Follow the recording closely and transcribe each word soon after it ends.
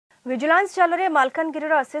Vigilance जाल Malkangiri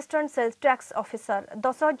assistant sale tax officer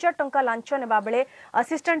 10,000 टंका launch नेबा बेले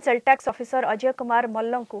assistant sale tax officer Ajay Kumar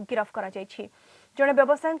मल्ल को गिरफ्त करा जायछि। जड़े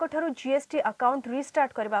व्यवसायी जीएसटी अकाउंट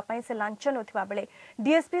रिस्टार्ट करने से लांच नौथिबा बेले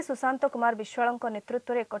डीएसपी सुशांत कुमार विश्वाल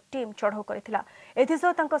नेतृत्व में एक टीम चढ़ऊ करथिला।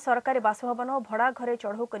 एथिसह तांको सरकारी बासभवन और भड़ा घरे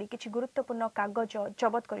चढ़ऊ करी किछि गुरुत्वपूर्ण कागज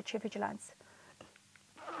जबत करिछि विजिलेंस।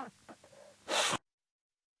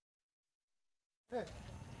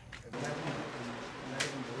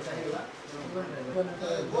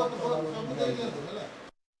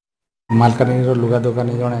 मालकानगिरी लुगा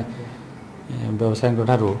दोकानी जड़े व्यवसायी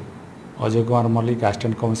ठारू Ajay Kumar Mallik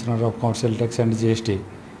assistant commissioner of commercial tax and GST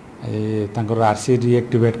RC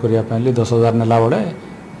reactivate करने 10,000 नेला बेले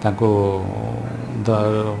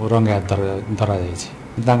रंगे हाथ धरा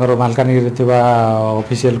जाइए। मालकानगिरी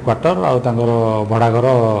ऑफिशियल क्वार्टर आउ भड़ाघर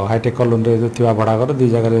हाईटेक कॉलोनी रे भड़ाघर दुई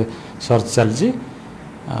जगह सर्च चलती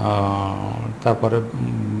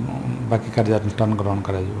बाकी कार्यानुष्ठान ग्रहण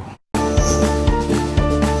करा।